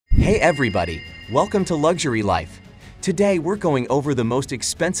Hey everybody, welcome to Luxury Life. Today we're going over the most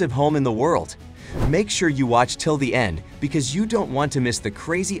expensive home in the world. Make sure you watch till the end because you don't want to miss the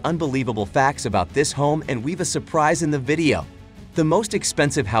crazy, unbelievable facts about this home, and we've a surprise in the video. The most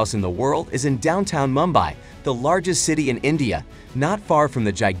expensive house in the world is in downtown Mumbai, the largest city in India, not far from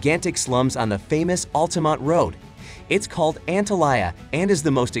the gigantic slums on the famous Altamont Road. It's called Antalya and is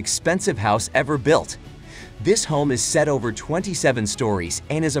the most expensive house ever built. This home is set over 27 stories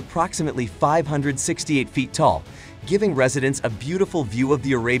and is approximately 568 feet tall, giving residents a beautiful view of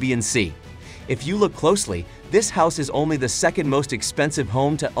the Arabian Sea. If you look closely, this house is only the second most expensive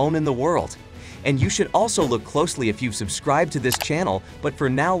home to own in the world. And you should also look closely if you've subscribed to this channel, but for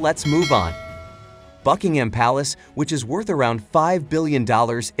now let's move on. Buckingham Palace, which is worth around $5 billion,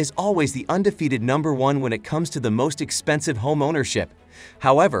 is always the undefeated #1 when it comes to the most expensive home ownership.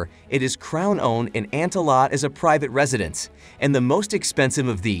 However, it is Crown-owned and Antalya is a private residence, and the most expensive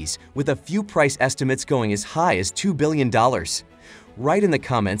of these, with a few price estimates going as high as $2 billion. Write in the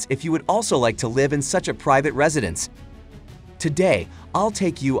comments if you would also like to live in such a private residence. Today, I'll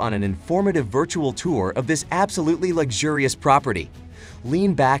take you on an informative virtual tour of this absolutely luxurious property.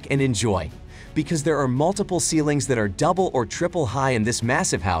 Lean back and enjoy, because there are multiple ceilings that are double or triple high in this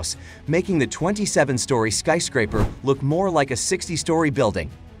massive house, making the 27-story skyscraper look more like a 60-story building.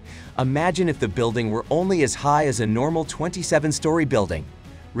 Imagine if the building were only as high as a normal 27-story building.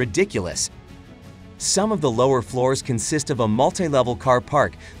 Ridiculous. Some of the lower floors consist of a multi-level car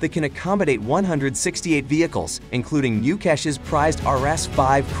park that can accommodate 168 vehicles, including Mukesh's prized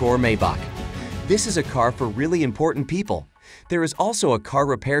RS5 Crore Maybach. This is a car for really important people. There is also a car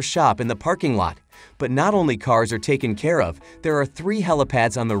repair shop in the parking lot. But not only cars are taken care of, there are 3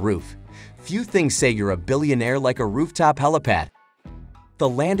 helipads on the roof. Few things say you're a billionaire like a rooftop helipad. The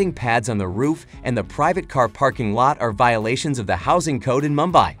landing pads on the roof and the private car parking lot are violations of the housing code in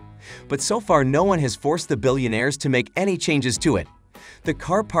Mumbai. But so far no one has forced the billionaires to make any changes to it. The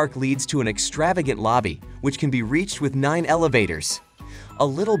car park leads to an extravagant lobby, which can be reached with 9 elevators. A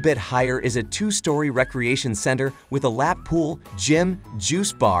little bit higher is a 2-story recreation center with a lap pool, gym,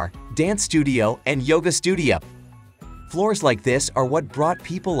 juice bar, dance studio, and yoga studio. Floors like this are what brought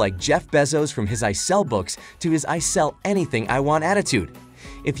people like Jeff Bezos from his I sell books to his I sell anything I want attitude.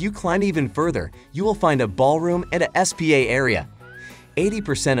 If you climb even further, you will find a ballroom and a SPA area.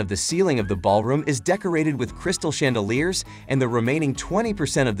 80% of the ceiling of the ballroom is decorated with crystal chandeliers, and the remaining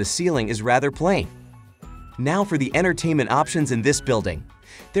 20% of the ceiling is rather plain. Now for the entertainment options in this building.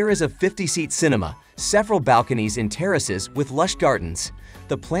 There is a 50-seat cinema, several balconies and terraces with lush gardens.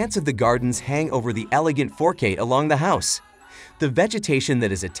 The plants of the gardens hang over the elegant forkate along the house. The vegetation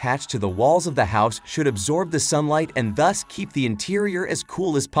that is attached to the walls of the house should absorb the sunlight and thus keep the interior as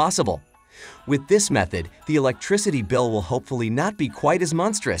cool as possible. With this method, the electricity bill will hopefully not be quite as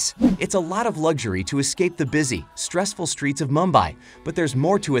monstrous. It's a lot of luxury to escape the busy, stressful streets of Mumbai, but there's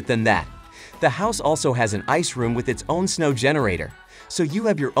more to it than that. The house also has an ice room with its own snow generator, so you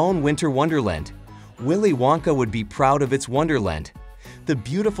have your own winter wonderland. Willy Wonka would be proud of its wonderland. The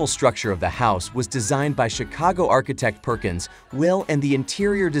beautiful structure of the house was designed by Chicago architect Perkins Will, and the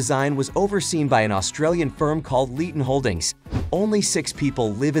interior design was overseen by an Australian firm called Leighton Holdings. Only 6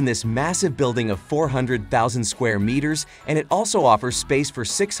 people live in this massive building of 400,000 square meters, and it also offers space for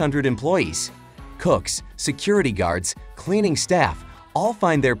 600 employees. Cooks, security guards, cleaning staff all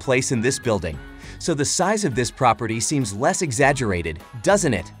find their place in this building. So the size of this property seems less exaggerated,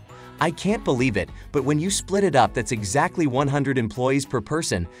 doesn't it? I can't believe it, but when you split it up, that's exactly 100 employees per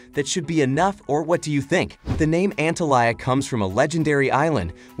person. That should be enough, or what do you think? The name Antalya comes from a legendary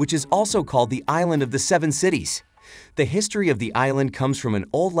island, which is also called the Island of the 7 Cities. The history of the island comes from an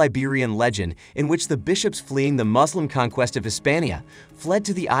old Liberian legend in which the bishops fleeing the Muslim conquest of Hispania fled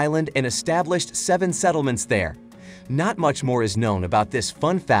to the island and established 7 settlements there. Not much more is known about this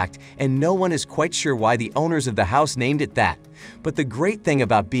fun fact, and no one is quite sure why the owners of the house named it that. But the great thing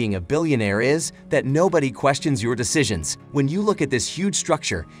about being a billionaire is that nobody questions your decisions. When you look at this huge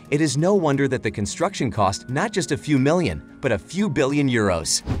structure, it is no wonder that the construction cost not just a few million, but a few billion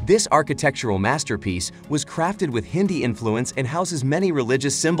euros. This architectural masterpiece was crafted with Hindi influence and houses many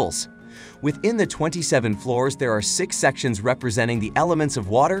religious symbols. Within the 27 floors, there are 6 sections representing the elements of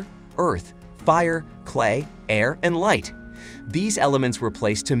water, earth, fire, clay, air, and light. These elements were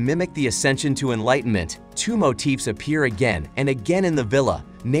placed to mimic the ascension to enlightenment. 2 motifs appear again and again in the villa,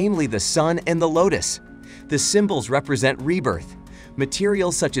 namely the sun and the lotus. The symbols represent rebirth.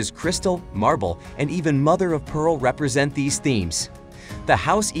 Materials such as crystal, marble, and even mother of pearl represent these themes. The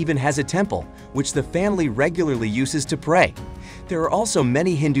house even has a temple, which the family regularly uses to pray. There are also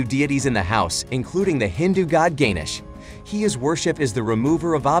many Hindu deities in the house, including the Hindu god Ganesh. He is worship is the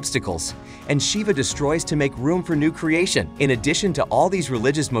remover of obstacles, and Shiva destroys to make room for new creation. In addition to all these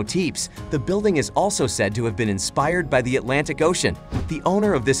religious motifs, the building is also said to have been inspired by the Atlantic Ocean. The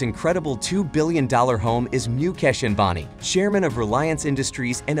owner of this incredible $2 billion home is Mukesh Ambani, chairman of Reliance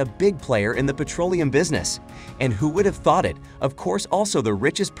Industries and a big player in the petroleum business. And who would have thought it? Of course, also the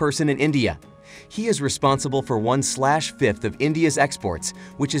richest person in India. He is responsible for 1/5 of India's exports,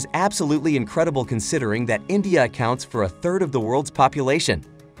 which is absolutely incredible considering that India accounts for 1/3 of the world's population.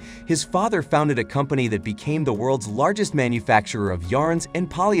 His father founded a company that became the world's largest manufacturer of yarns and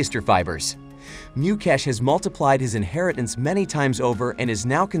polyester fibers. Mukesh has multiplied his inheritance many times over and is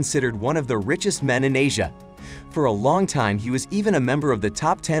now considered one of the richest men in Asia. For a long time, he was even a member of the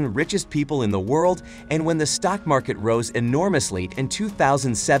top 10 richest people in the world, and when the stock market rose enormously in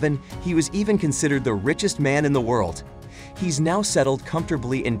 2007, he was even considered the richest man in the world. He's now settled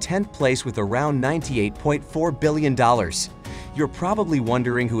comfortably in 10th place with around $98.4 billion. You're probably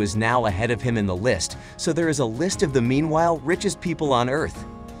wondering who is now ahead of him in the list, so there is a list of the meanwhile richest people on Earth.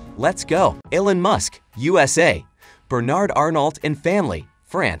 Let's go. Elon Musk, USA. Bernard Arnault and family,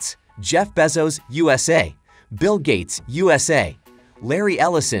 France. Jeff Bezos, USA. Bill Gates, USA. Larry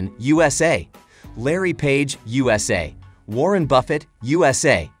Ellison, USA. Larry Page, USA. Warren Buffett,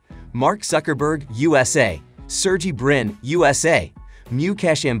 USA. Mark Zuckerberg, USA. Sergey Brin, USA.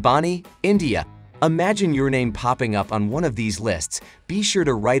 Mukesh Ambani, India. Imagine your name popping up on one of these lists. Be sure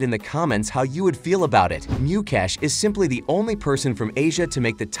to write in the comments how you would feel about it. Mukesh is simply the only person from Asia to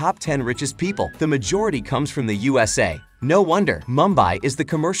make the top 10 richest people. The majority comes from the USA. No wonder. Mumbai is the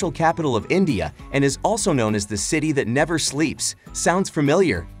commercial capital of India and is also known as the city that never sleeps. Sounds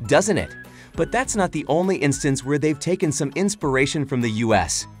familiar, doesn't it? But that's not the only instance where they've taken some inspiration from the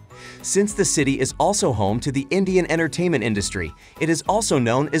US. Since the city is also home to the Indian entertainment industry, it is also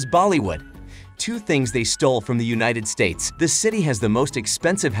known as Bollywood. Two things they stole from the United States. The city has the most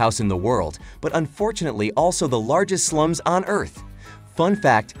expensive house in the world, but unfortunately also the largest slums on Earth. Fun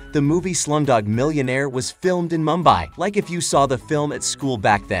fact, the movie Slumdog Millionaire was filmed in Mumbai, like if you saw the film at school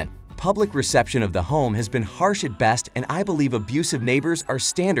back then. Public reception of the home has been harsh at best, and I believe abusive neighbors are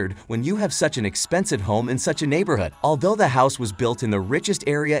standard when you have such an expensive home in such a neighborhood. Although the house was built in the richest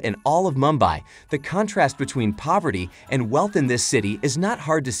area in all of Mumbai, the contrast between poverty and wealth in this city is not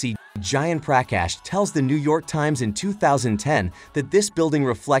hard to see. Jayan Prakash tells the New York Times in 2010 that this building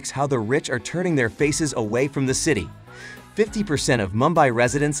reflects how the rich are turning their faces away from the city. 50% of Mumbai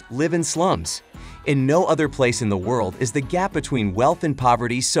residents live in slums. In no other place in the world is the gap between wealth and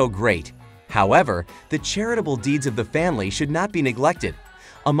poverty so great. However, the charitable deeds of the family should not be neglected.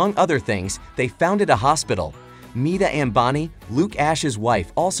 Among other things, they founded a hospital. Meeta Ambani, Luke Ash's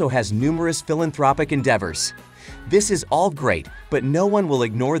wife, also has numerous philanthropic endeavors. This is all great, but no one will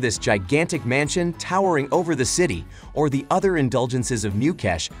ignore this gigantic mansion towering over the city or the other indulgences of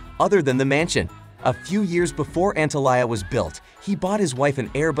Mukesh other than the mansion. A few years before Antalya was built, he bought his wife an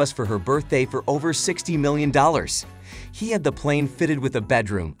Airbus for her birthday for over $60 million. He had the plane fitted with a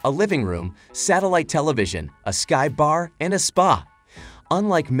bedroom, a living room, satellite television, a sky bar, and a spa.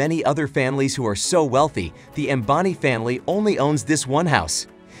 Unlike many other families who are so wealthy, the Ambani family only owns this one house.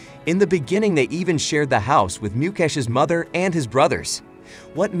 In the beginning, they even shared the house with Mukesh's mother and his brothers.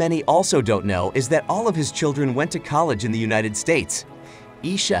 What many also don't know is that all of his children went to college in the United States.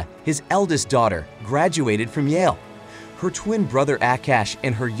 Isha, his eldest daughter, graduated from Yale. Her twin brother Akash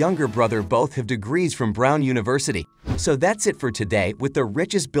and her younger brother both have degrees from Brown University. So that's it for today with the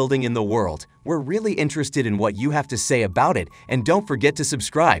richest building in the world. We're really interested in what you have to say about it, and don't forget to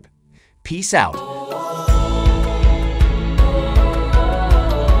subscribe. Peace out.